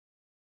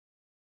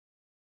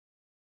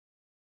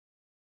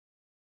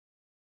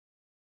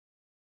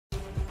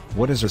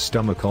What is a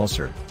stomach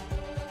ulcer?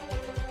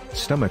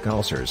 Stomach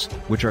ulcers,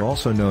 which are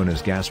also known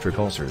as gastric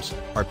ulcers,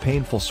 are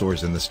painful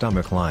sores in the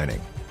stomach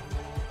lining.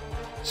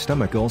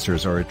 Stomach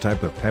ulcers are a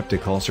type of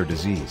peptic ulcer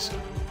disease.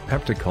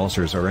 Peptic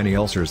ulcers are any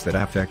ulcers that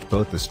affect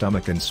both the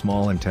stomach and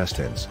small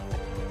intestines.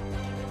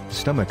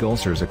 Stomach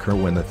ulcers occur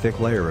when the thick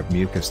layer of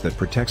mucus that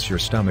protects your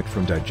stomach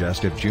from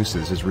digestive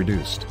juices is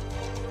reduced.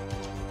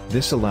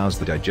 This allows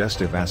the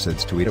digestive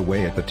acids to eat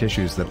away at the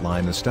tissues that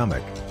line the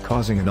stomach,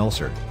 causing an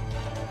ulcer.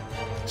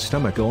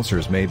 Stomach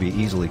ulcers may be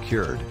easily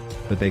cured,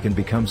 but they can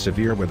become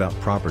severe without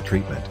proper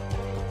treatment.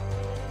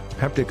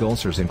 Peptic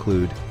ulcers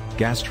include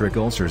gastric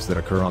ulcers that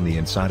occur on the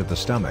inside of the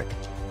stomach,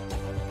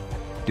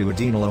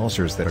 duodenal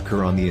ulcers that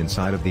occur on the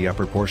inside of the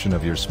upper portion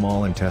of your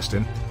small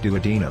intestine,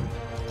 duodenum.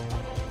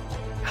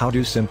 How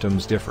do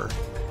symptoms differ?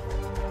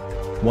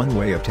 One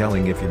way of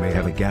telling if you may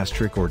have a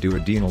gastric or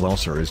duodenal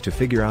ulcer is to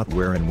figure out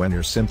where and when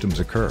your symptoms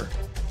occur.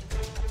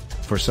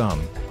 For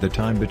some, the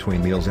time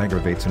between meals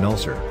aggravates an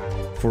ulcer.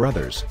 For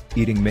others,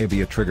 eating may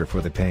be a trigger for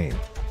the pain.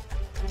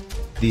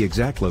 The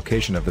exact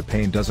location of the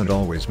pain doesn't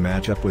always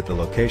match up with the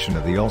location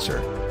of the ulcer,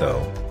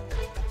 though.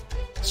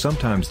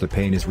 Sometimes the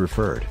pain is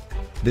referred.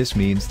 This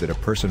means that a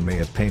person may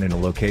have pain in a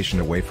location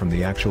away from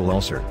the actual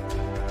ulcer.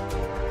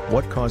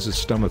 What causes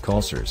stomach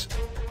ulcers?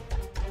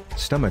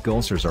 Stomach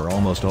ulcers are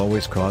almost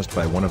always caused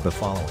by one of the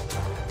following: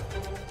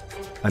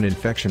 an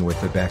infection with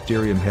the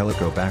bacterium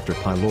Helicobacter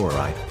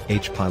pylori,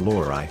 H.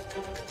 pylori,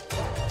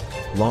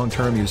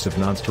 long-term use of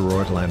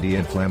non-steroidal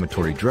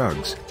anti-inflammatory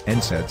drugs,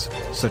 NSAIDs,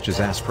 such as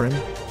aspirin,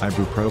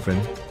 ibuprofen,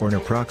 or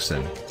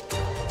naproxen.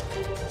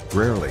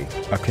 Rarely,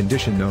 a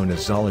condition known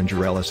as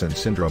Zollinger-Ellison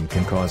syndrome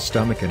can cause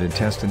stomach and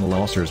intestinal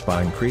ulcers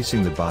by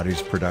increasing the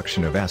body's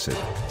production of acid.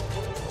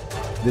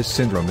 This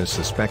syndrome is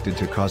suspected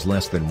to cause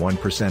less than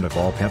 1% of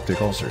all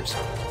peptic ulcers.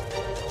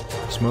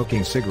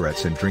 Smoking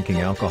cigarettes and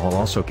drinking alcohol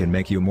also can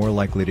make you more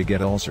likely to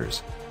get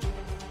ulcers.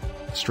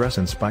 Stress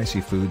and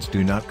spicy foods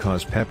do not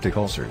cause peptic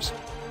ulcers.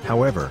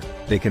 However,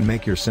 they can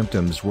make your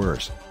symptoms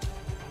worse.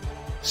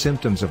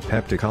 Symptoms of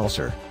peptic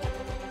ulcer: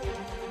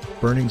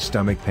 burning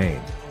stomach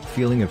pain,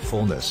 feeling of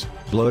fullness,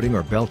 bloating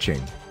or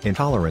belching,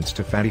 intolerance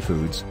to fatty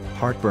foods,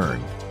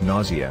 heartburn,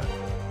 nausea.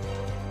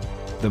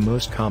 The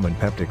most common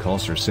peptic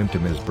ulcer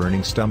symptom is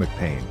burning stomach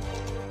pain.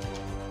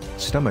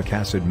 Stomach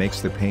acid makes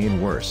the pain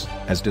worse,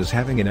 as does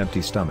having an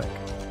empty stomach.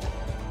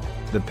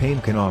 The pain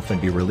can often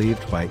be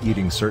relieved by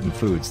eating certain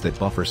foods that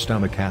buffer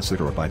stomach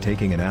acid or by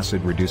taking an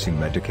acid-reducing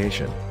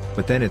medication,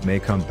 but then it may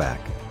come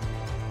back.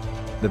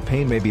 The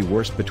pain may be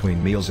worse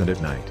between meals and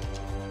at night.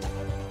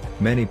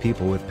 Many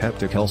people with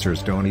peptic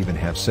ulcers don't even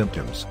have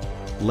symptoms.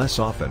 Less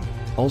often,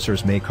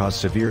 ulcers may cause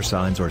severe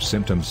signs or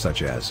symptoms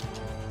such as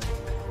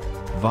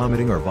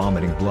vomiting or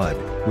vomiting blood,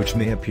 which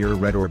may appear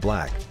red or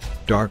black,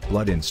 dark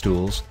blood in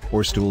stools,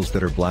 or stools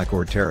that are black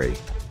or tarry,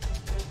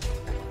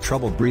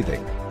 trouble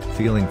breathing,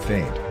 feeling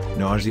faint,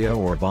 nausea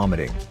or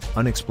vomiting,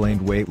 unexplained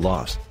weight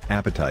loss,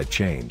 appetite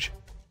change.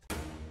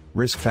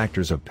 Risk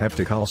factors of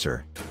peptic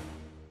ulcer.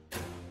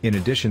 In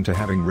addition to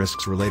having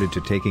risks related to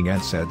taking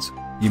NSAIDs,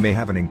 you may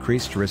have an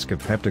increased risk of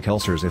peptic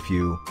ulcers if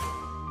you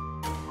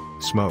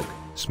smoke.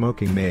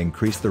 Smoking may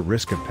increase the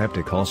risk of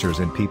peptic ulcers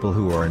in people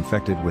who are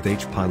infected with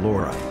H.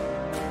 pylori.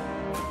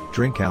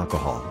 Drink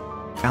alcohol.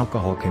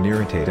 Alcohol can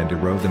irritate and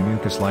erode the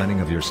mucus lining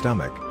of your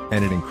stomach,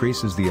 and it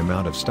increases the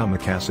amount of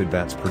stomach acid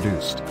that's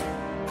produced.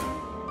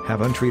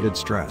 Have untreated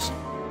stress.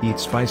 Eat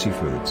spicy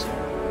foods.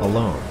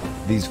 Alone,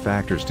 these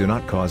factors do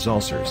not cause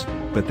ulcers,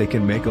 but they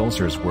can make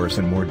ulcers worse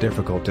and more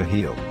difficult to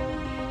heal.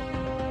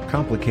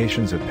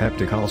 Complications of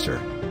peptic ulcer.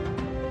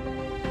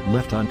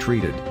 Left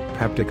untreated,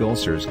 peptic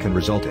ulcers can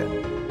result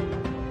in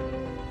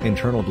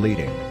internal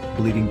bleeding.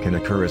 Bleeding can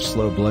occur as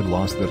slow blood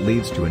loss that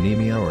leads to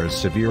anemia or as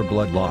severe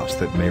blood loss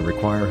that may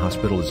require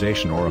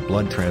hospitalization or a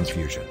blood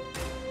transfusion.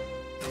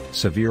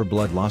 Severe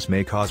blood loss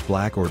may cause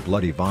black or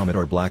bloody vomit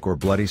or black or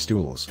bloody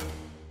stools.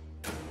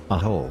 A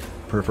hole,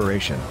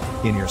 perforation,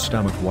 in your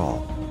stomach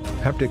wall.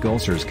 Peptic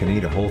ulcers can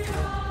eat a hole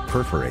through,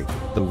 perforate,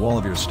 the wall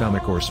of your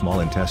stomach or small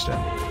intestine.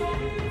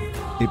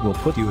 It will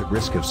put you at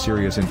risk of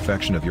serious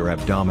infection of your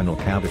abdominal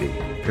cavity,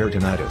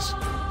 peritonitis.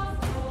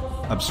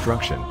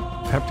 Obstruction.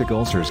 Peptic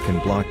ulcers can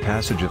block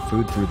passage of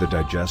food through the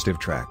digestive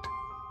tract.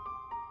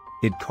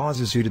 It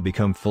causes you to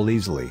become full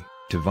easily,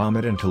 to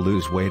vomit and to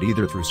lose weight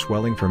either through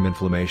swelling from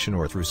inflammation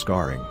or through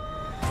scarring.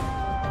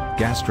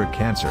 Gastric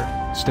cancer.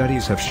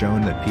 Studies have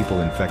shown that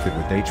people infected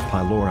with H.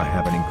 pylori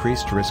have an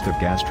increased risk of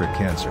gastric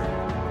cancer.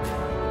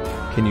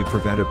 Can you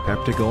prevent a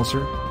peptic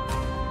ulcer?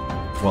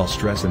 While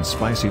stress and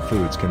spicy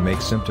foods can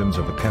make symptoms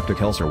of a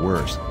peptic ulcer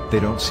worse, they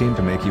don't seem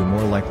to make you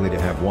more likely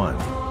to have one.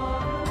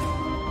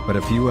 But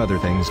a few other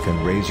things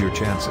can raise your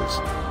chances.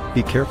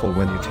 Be careful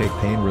when you take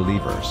pain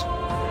relievers.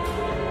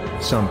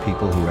 Some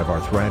people who have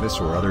arthritis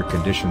or other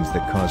conditions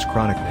that cause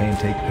chronic pain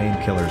take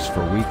painkillers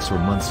for weeks or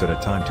months at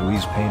a time to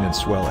ease pain and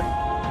swelling.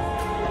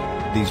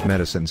 These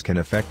medicines can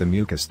affect the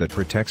mucus that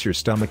protects your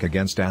stomach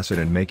against acid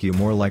and make you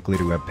more likely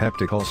to have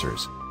peptic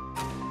ulcers.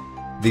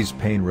 These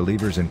pain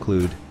relievers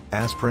include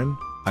aspirin,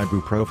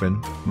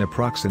 ibuprofen,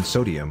 naproxen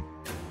sodium,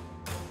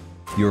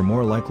 You're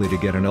more likely to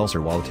get an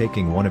ulcer while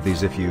taking one of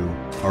these if you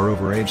are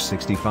over age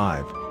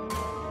 65,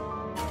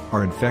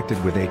 are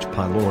infected with H.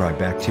 pylori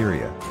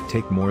bacteria,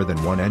 take more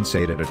than one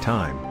NSAID at a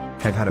time,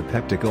 have had a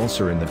peptic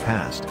ulcer in the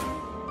past.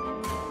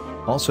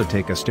 Also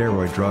take a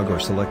steroid drug or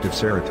selective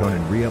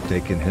serotonin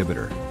reuptake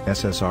inhibitor,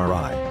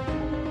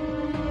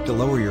 SSRI, to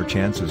lower your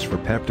chances for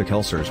peptic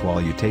ulcers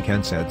while you take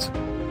NSAIDs.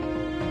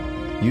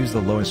 Use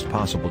the lowest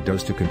possible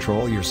dose to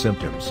control your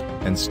symptoms,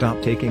 and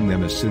stop taking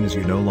them as soon as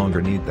you no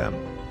longer need them.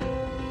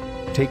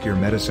 Take your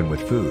medicine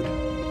with food.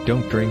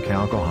 Don't drink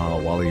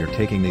alcohol while you're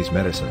taking these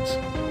medicines.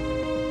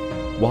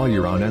 While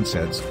you're on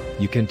NSAIDs,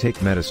 you can take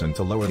medicine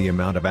to lower the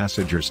amount of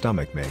acid your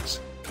stomach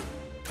makes.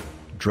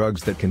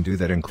 Drugs that can do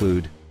that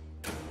include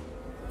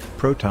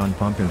proton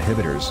pump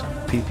inhibitors,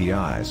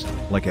 PPIs,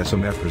 like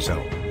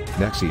esomeprazole,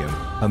 Nexium,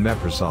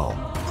 omeprazole,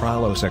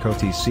 Prilosec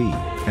OTC,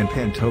 and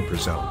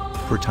pantoprazole,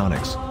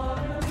 Protonix.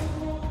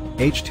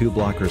 H2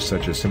 blockers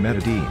such as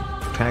cimetidine,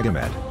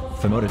 Tagamet,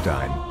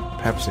 famotidine,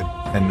 Pepcid,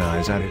 and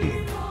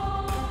nizatidine.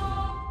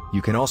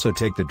 You can also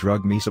take the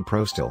drug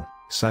misoprostol,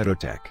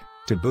 Cytotec,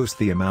 to boost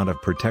the amount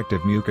of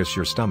protective mucus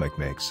your stomach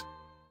makes.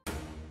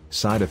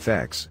 Side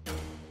effects.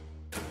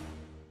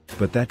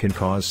 But that can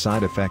cause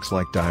side effects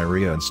like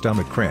diarrhea and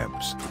stomach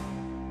cramps.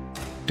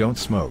 Don't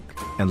smoke,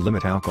 and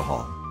limit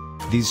alcohol.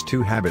 These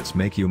two habits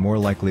make you more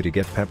likely to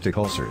get peptic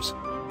ulcers.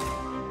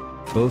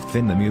 Both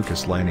thin the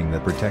mucus lining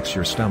that protects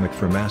your stomach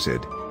from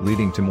acid,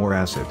 leading to more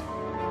acid.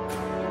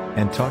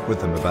 And talk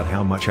with them about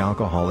how much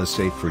alcohol is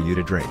safe for you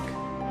to drink.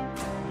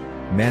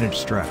 Manage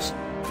stress.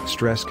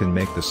 Stress can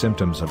make the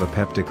symptoms of a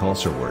peptic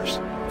ulcer worse.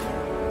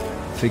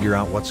 Figure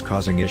out what's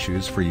causing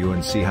issues for you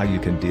and see how you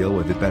can deal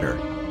with it better.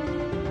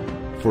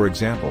 For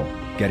example,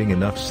 getting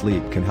enough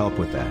sleep can help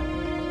with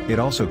that. It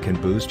also can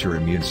boost your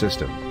immune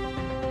system.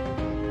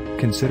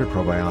 Consider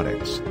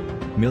probiotics.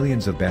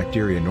 Millions of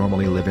bacteria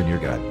normally live in your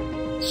gut.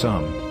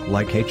 Some,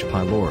 like H.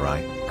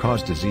 pylori,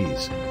 cause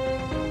disease.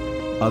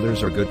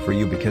 Others are good for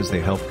you because they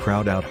help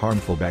crowd out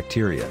harmful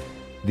bacteria.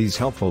 These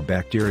helpful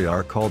bacteria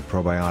are called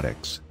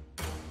probiotics.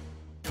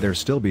 They're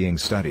still being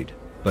studied,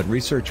 but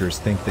researchers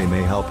think they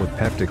may help with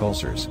peptic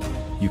ulcers.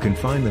 You can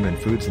find them in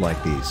foods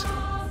like these.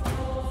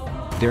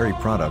 Dairy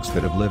products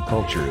that have lived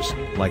cultures,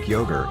 like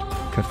yogurt,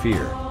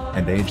 kefir,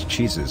 and aged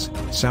cheeses,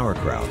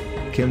 sauerkraut,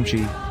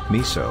 kimchi,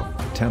 miso,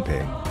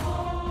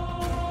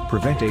 tempeh.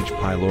 Prevent H.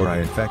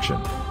 pylori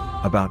infection.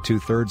 About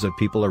 2/3 of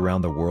people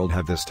around the world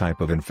have this type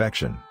of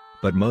infection,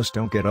 but most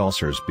don't get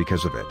ulcers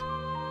because of it.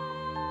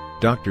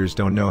 Doctors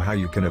don't know how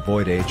you can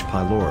avoid H.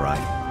 pylori,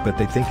 but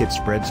they think it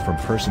spreads from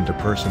person to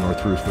person or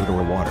through food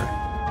or water.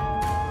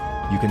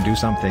 You can do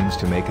some things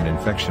to make an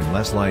infection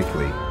less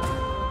likely.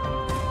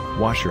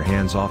 Wash your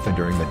hands often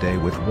during the day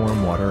with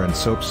warm water and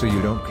soap so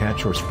you don't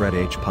catch or spread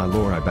H.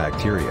 pylori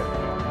bacteria.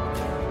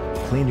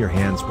 Clean your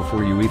hands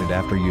before you eat and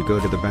after you go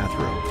to the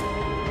bathroom.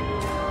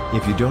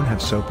 If you don't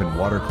have soap and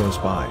water close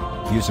by,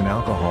 use an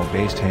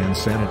alcohol-based hand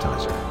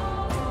sanitizer.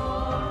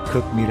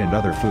 Cook meat and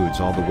other foods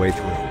all the way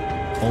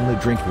through. Only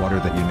drink water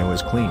that you know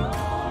is clean.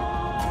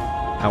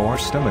 How are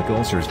stomach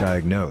ulcers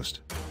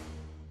diagnosed?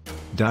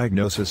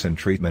 Diagnosis and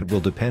treatment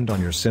will depend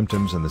on your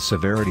symptoms and the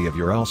severity of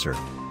your ulcer.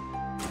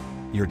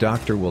 Your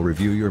doctor will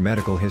review your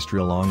medical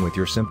history along with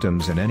your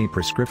symptoms and any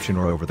prescription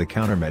or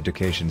over-the-counter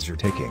medications you're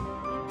taking.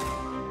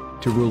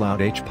 To rule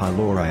out H.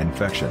 pylori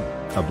infection,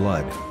 a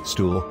blood,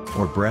 stool,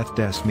 or breath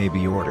test may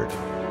be ordered.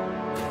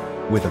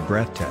 With a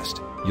breath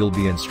test, you'll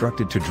be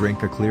instructed to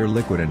drink a clear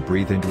liquid and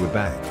breathe into a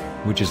bag,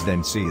 which is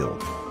then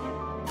sealed.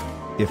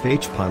 If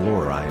H.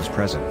 pylori is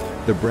present,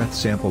 the breath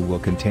sample will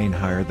contain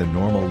higher than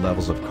normal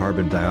levels of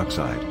carbon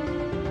dioxide.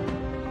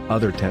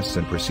 Other tests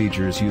and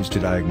procedures used to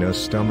diagnose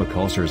stomach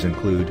ulcers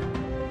include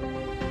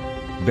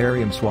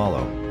barium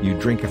swallow. You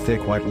drink a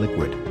thick white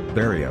liquid,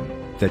 barium,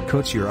 that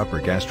coats your upper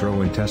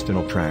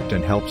gastrointestinal tract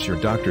and helps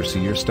your doctor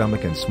see your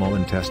stomach and small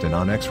intestine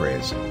on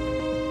x-rays.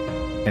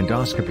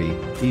 Endoscopy,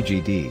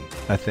 EGD,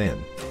 a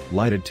thin,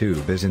 lighted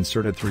tube is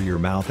inserted through your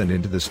mouth and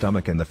into the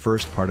stomach and the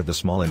first part of the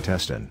small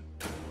intestine.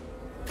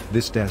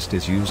 This test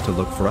is used to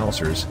look for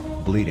ulcers,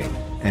 bleeding,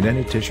 and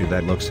any tissue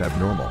that looks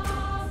abnormal.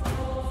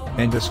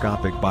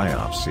 Endoscopic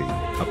biopsy,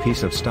 a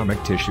piece of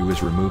stomach tissue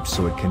is removed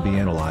so it can be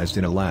analyzed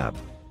in a lab.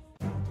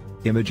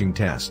 Imaging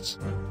tests.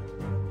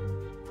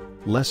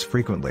 Less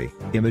frequently,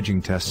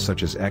 imaging tests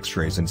such as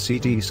X-rays and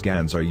CT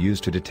scans are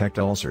used to detect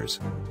ulcers.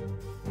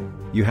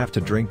 You have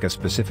to drink a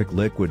specific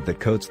liquid that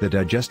coats the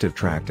digestive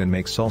tract and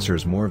makes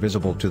ulcers more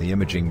visible to the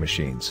imaging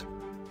machines.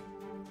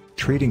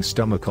 Treating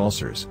stomach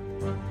ulcers.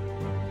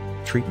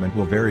 Treatment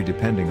will vary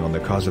depending on the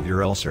cause of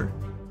your ulcer.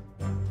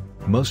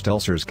 Most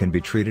ulcers can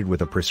be treated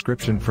with a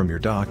prescription from your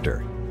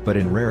doctor, but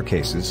in rare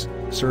cases,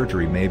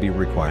 surgery may be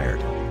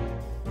required.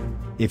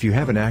 If you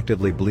have an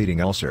actively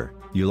bleeding ulcer,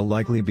 you'll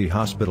likely be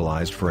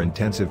hospitalized for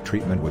intensive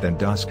treatment with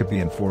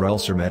endoscopy and 4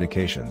 ulcer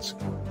medications.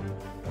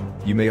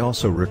 You may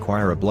also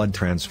require a blood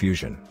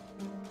transfusion.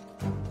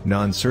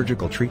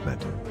 Non-surgical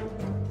treatment.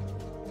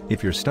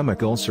 If your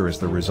stomach ulcer is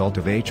the result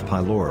of H.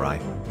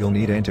 pylori, you'll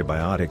need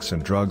antibiotics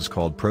and drugs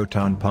called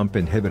proton pump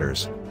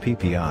inhibitors,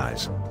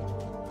 PPIs.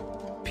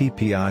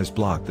 PPIs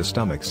block the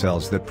stomach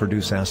cells that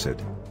produce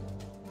acid.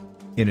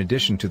 In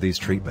addition to these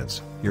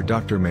treatments, your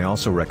doctor may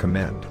also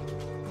recommend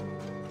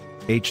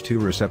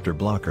H2 receptor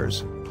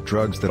blockers,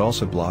 drugs that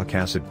also block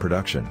acid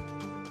production.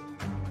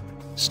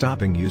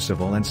 Stopping use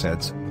of all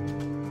NSAIDs.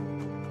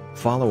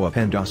 Follow-up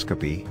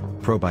endoscopy,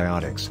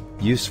 probiotics,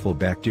 useful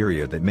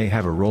bacteria that may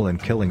have a role in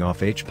killing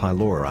off H.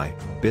 pylori,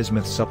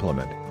 bismuth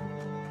supplement.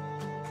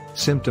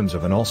 Symptoms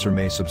of an ulcer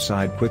may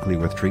subside quickly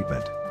with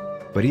treatment.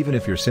 But even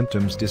if your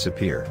symptoms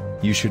disappear,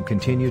 you should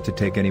continue to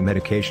take any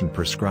medication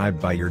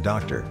prescribed by your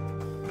doctor.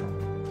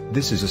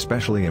 This is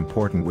especially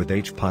important with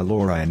H.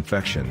 pylori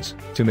infections,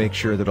 to make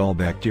sure that all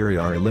bacteria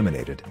are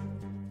eliminated.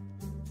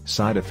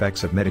 Side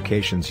effects of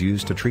medications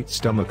used to treat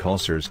stomach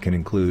ulcers can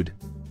include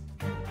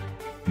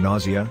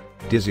nausea,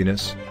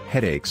 dizziness,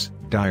 headaches,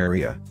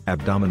 diarrhea,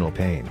 abdominal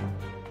pain.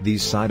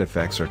 These side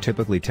effects are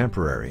typically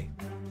temporary.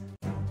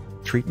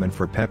 Treatment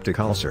for peptic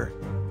ulcer.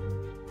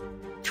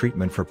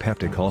 Treatment for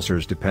peptic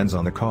ulcers depends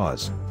on the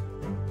cause.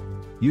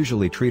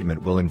 Usually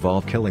treatment will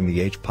involve killing the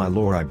H.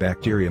 pylori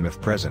bacterium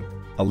if present,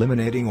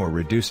 eliminating or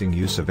reducing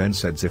use of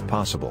NSAIDs if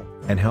possible,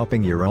 and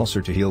helping your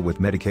ulcer to heal with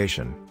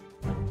medication.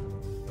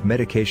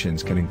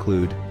 Medications can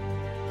include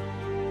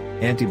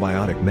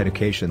antibiotic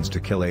medications to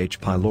kill H.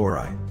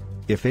 pylori.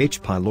 If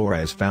H.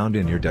 pylori is found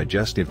in your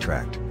digestive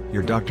tract,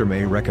 your doctor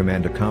may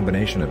recommend a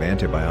combination of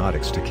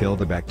antibiotics to kill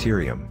the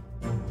bacterium.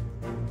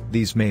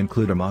 These may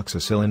include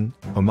amoxicillin,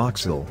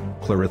 amoxil,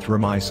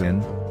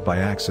 clarithromycin,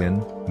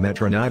 Biaxin,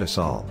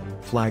 metronidazole,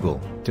 Flagyl,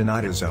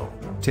 tinidazole,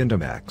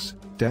 Tindamax,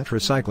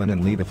 tetracycline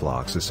and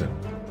levofloxacin.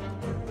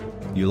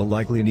 You'll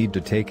likely need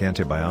to take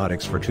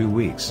antibiotics for 2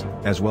 weeks,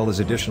 as well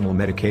as additional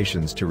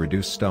medications to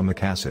reduce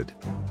stomach acid.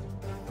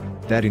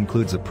 That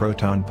includes a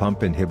proton pump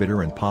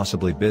inhibitor and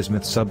possibly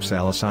bismuth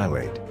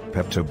subsalicylate,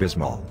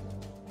 Pepto-Bismol.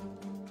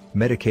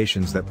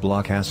 Medications that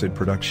block acid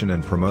production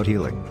and promote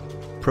healing.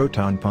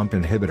 Proton pump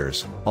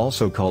inhibitors,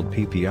 also called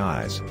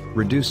PPIs,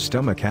 reduce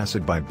stomach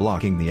acid by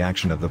blocking the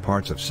action of the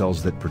parts of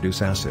cells that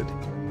produce acid.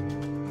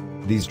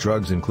 These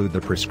drugs include the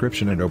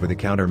prescription and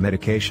over-the-counter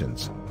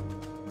medications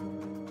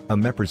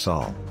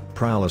omeprazole,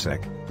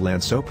 Prilosec,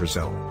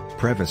 lansoprazole,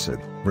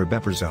 Prevacid,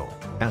 rabeprazole,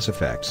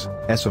 Acifex,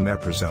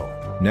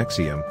 esomeprazole,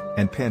 Nexium,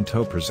 and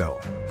pantoprazole,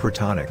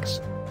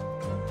 Protonix.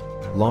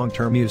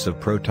 Long-term use of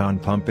proton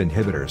pump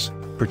inhibitors,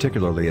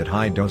 particularly at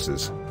high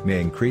doses,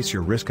 may increase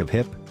your risk of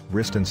hip,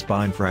 wrist and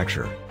spine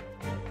fracture.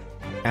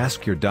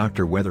 Ask your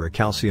doctor whether a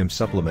calcium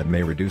supplement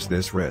may reduce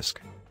this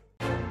risk.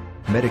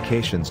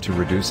 Medications to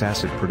reduce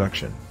acid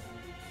production.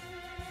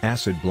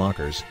 Acid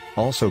blockers,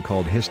 also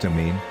called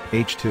histamine,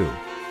 H2,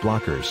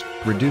 blockers,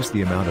 reduce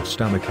the amount of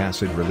stomach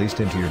acid released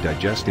into your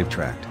digestive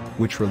tract,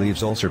 which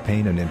relieves ulcer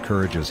pain and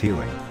encourages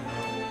healing.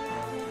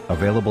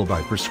 Available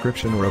by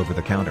prescription or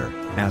over-the-counter,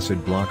 acid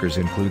blockers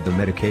include the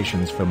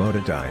medications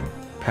famotidine,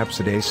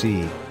 Pepcid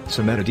AC,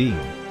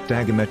 cimetidine,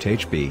 Dagamet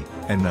HB,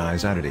 and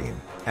nizatidine,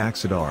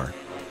 Axidar.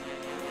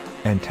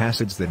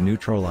 Antacids that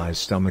neutralize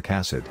stomach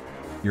acid.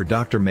 Your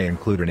doctor may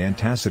include an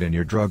antacid in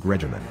your drug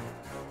regimen.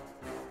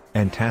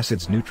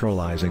 Antacids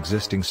neutralize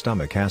existing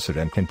stomach acid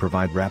and can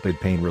provide rapid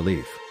pain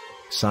relief.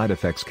 Side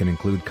effects can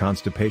include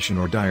constipation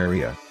or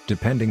diarrhea,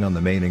 depending on the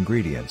main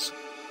ingredients.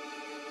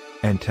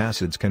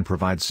 Antacids can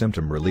provide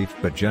symptom relief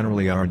but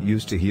generally aren't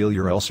used to heal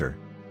your ulcer.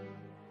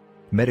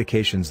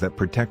 Medications that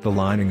protect the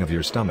lining of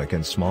your stomach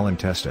and small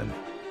intestine.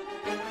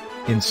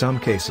 In some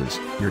cases,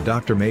 your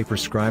doctor may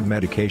prescribe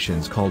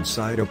medications called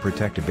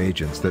cytoprotective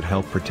agents that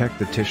help protect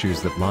the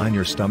tissues that line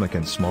your stomach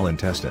and small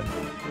intestine.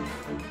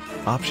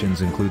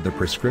 Options include the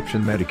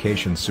prescription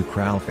medications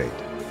sucralfate,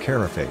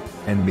 carafate,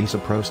 and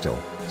misoprostol,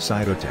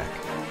 Cytotec.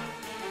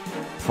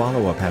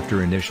 Follow-up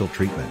after initial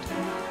treatment.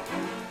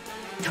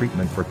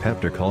 Treatment for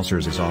peptic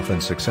ulcers is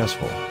often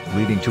successful,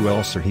 leading to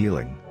ulcer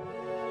healing.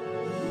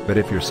 But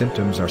if your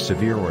symptoms are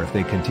severe or if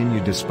they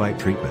continue despite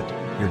treatment,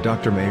 your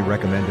doctor may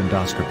recommend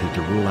endoscopy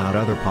to rule out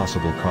other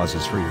possible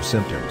causes for your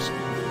symptoms.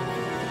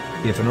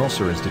 If an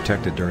ulcer is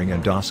detected during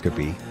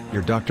endoscopy,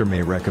 your doctor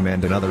may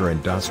recommend another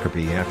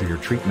endoscopy after your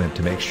treatment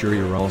to make sure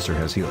your ulcer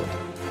has healed.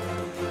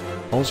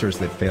 Ulcers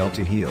that fail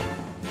to heal.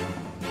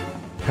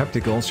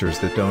 Peptic ulcers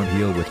that don't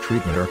heal with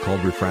treatment are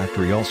called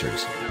refractory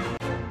ulcers.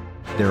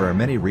 There are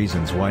many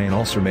reasons why an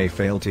ulcer may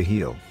fail to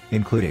heal,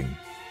 including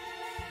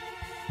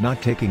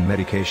not taking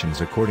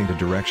medications according to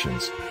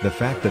directions, the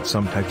fact that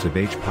some types of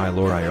H.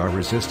 pylori are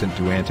resistant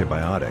to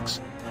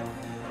antibiotics,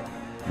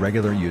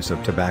 regular use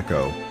of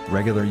tobacco,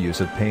 regular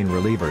use of pain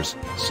relievers,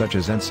 such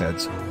as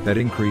NSAIDs, that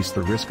increase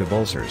the risk of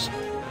ulcers.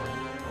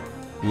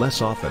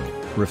 Less often,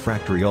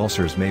 refractory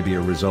ulcers may be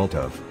a result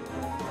of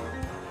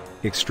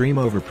extreme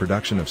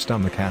overproduction of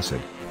stomach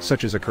acid,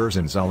 such as occurs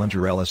in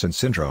Zollinger-Ellison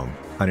syndrome,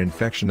 an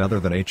infection other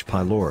than H.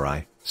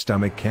 pylori,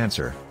 stomach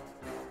cancer.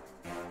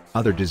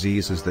 Other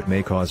diseases that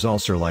may cause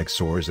ulcer-like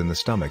sores in the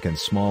stomach and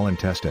small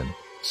intestine,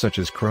 such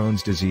as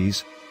Crohn's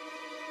disease.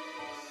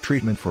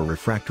 Treatment for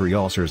refractory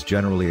ulcers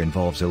generally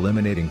involves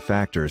eliminating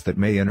factors that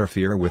may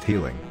interfere with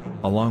healing,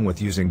 along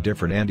with using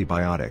different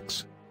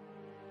antibiotics.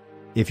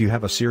 If you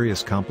have a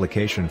serious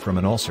complication from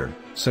an ulcer,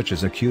 such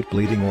as acute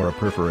bleeding or a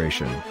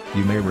perforation,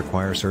 you may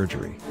require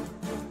surgery.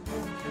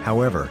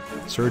 However,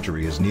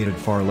 surgery is needed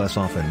far less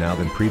often now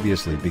than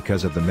previously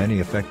because of the many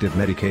effective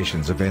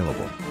medications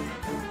available.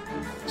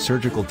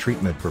 Surgical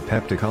treatment for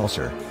peptic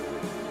ulcer.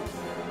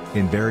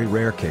 In very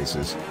rare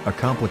cases, a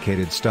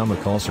complicated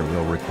stomach ulcer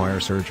will require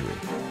surgery.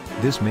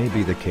 This may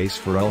be the case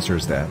for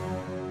ulcers that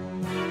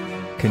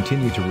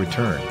continue to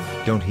return,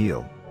 don't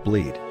heal,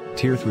 bleed,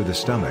 tear through the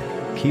stomach,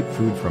 keep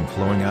food from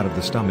flowing out of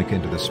the stomach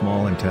into the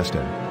small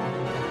intestine.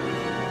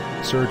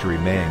 Surgery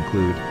may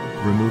include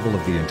removal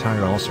of the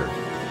entire ulcer,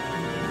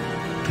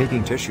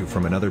 taking tissue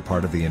from another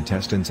part of the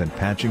intestines and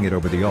patching it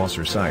over the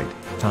ulcer site,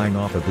 tying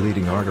off a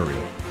bleeding artery,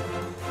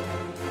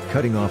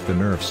 cutting off the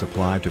nerve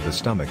supply to the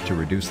stomach to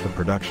reduce the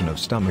production of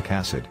stomach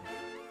acid.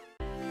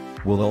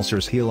 Will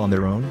ulcers heal on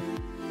their own?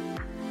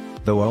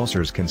 Though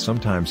ulcers can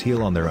sometimes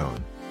heal on their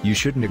own, you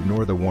shouldn't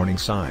ignore the warning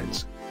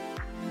signs.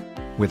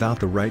 Without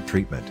the right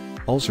treatment,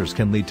 ulcers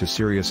can lead to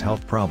serious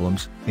health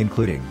problems,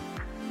 including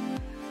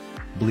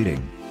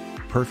bleeding,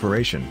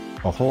 perforation,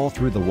 a hole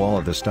through the wall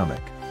of the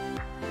stomach,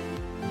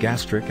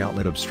 gastric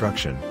outlet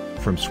obstruction,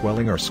 from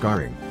swelling or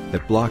scarring,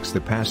 that blocks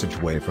the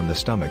passageway from the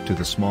stomach to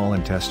the small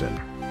intestine.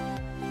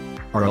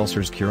 Are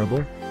ulcers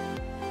curable?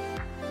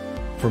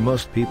 For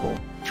most people,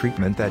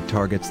 treatment that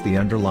targets the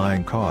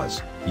underlying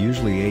cause,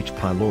 usually H.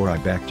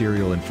 pylori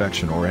bacterial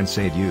infection or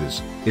NSAID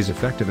use, is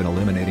effective in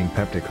eliminating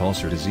peptic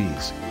ulcer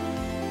disease.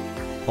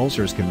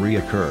 Ulcers can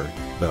reoccur,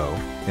 though,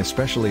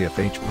 especially if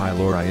H.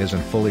 pylori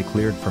isn't fully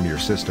cleared from your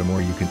system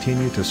or you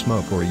continue to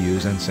smoke or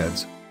use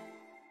NSAIDs.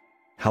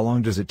 How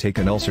long does it take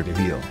an ulcer to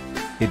heal?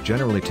 It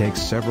generally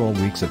takes several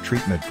weeks of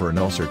treatment for an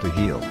ulcer to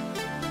heal.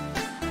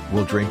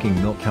 Will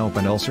drinking milk help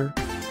an ulcer?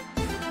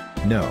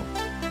 No.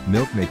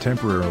 Milk may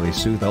temporarily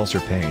soothe ulcer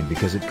pain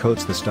because it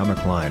coats the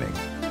stomach lining.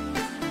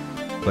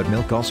 But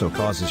milk also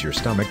causes your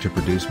stomach to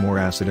produce more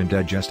acid and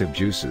digestive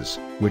juices,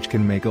 which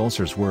can make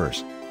ulcers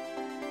worse.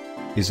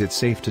 Is it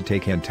safe to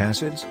take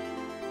antacids?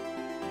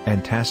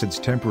 Antacids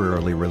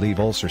temporarily relieve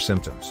ulcer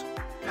symptoms.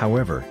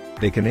 However,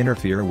 they can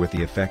interfere with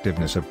the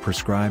effectiveness of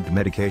prescribed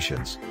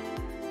medications.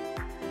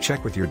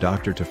 Check with your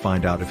doctor to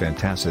find out if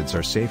antacids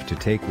are safe to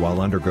take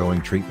while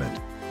undergoing treatment.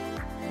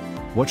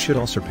 What should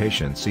ulcer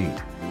patients eat?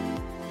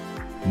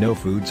 No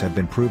foods have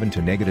been proven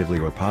to negatively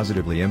or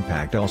positively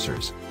impact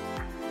ulcers.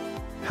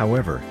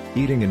 However,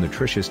 eating a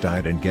nutritious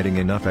diet and getting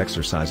enough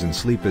exercise and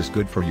sleep is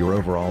good for your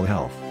overall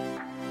health.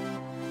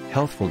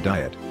 Healthful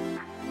diet.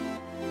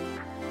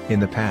 In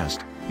the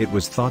past, it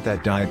was thought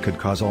that diet could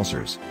cause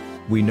ulcers.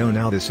 We know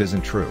now this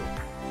isn't true.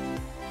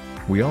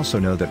 We also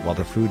know that while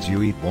the foods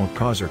you eat won't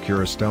cause or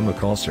cure a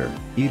stomach ulcer,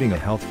 eating a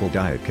healthful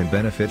diet can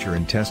benefit your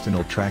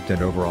intestinal tract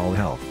and overall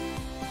health.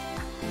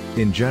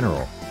 In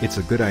general, it's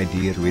a good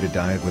idea to eat a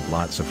diet with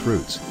lots of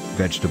fruits,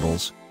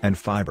 vegetables, and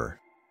fiber.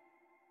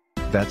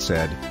 That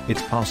said,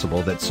 it's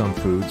possible that some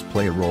foods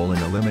play a role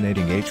in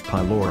eliminating H.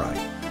 pylori.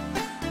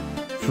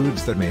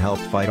 Foods that may help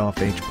fight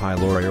off H.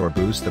 pylori or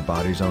boost the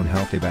body's own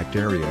healthy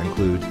bacteria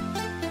include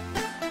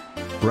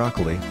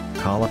broccoli,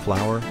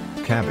 cauliflower,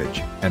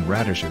 cabbage, and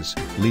radishes,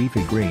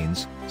 leafy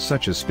greens,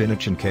 such as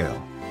spinach and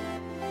kale.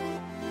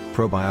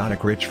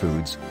 Probiotic-rich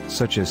foods,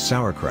 such as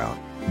sauerkraut,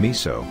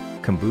 miso,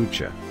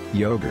 kombucha,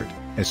 yogurt,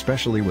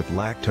 especially with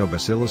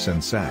lactobacillus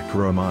and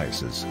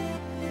Saccharomyces.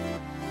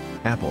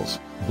 Apples,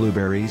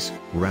 blueberries,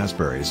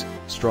 raspberries,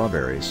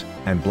 strawberries,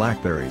 and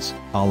blackberries,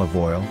 olive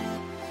oil.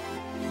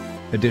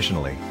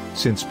 Additionally,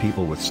 since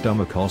people with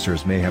stomach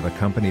ulcers may have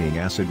accompanying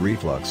acid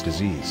reflux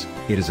disease,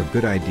 it is a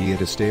good idea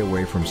to stay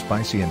away from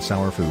spicy and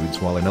sour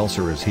foods while an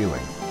ulcer is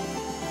healing.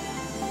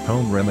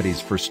 Home remedies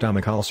for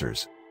stomach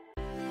ulcers.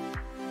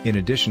 In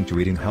addition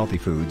to eating healthy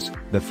foods,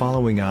 the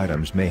following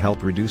items may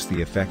help reduce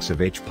the effects of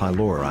H.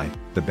 pylori,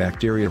 the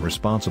bacteria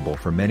responsible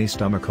for many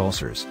stomach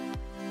ulcers.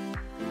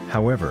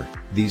 However,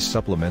 these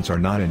supplements are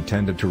not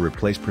intended to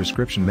replace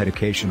prescription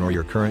medication or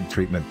your current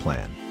treatment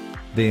plan.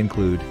 They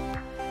include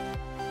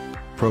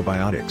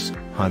probiotics,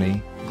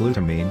 honey,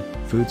 glutamine.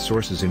 Food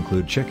sources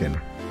include chicken,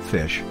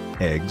 fish,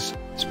 eggs,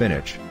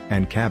 spinach,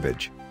 and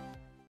cabbage.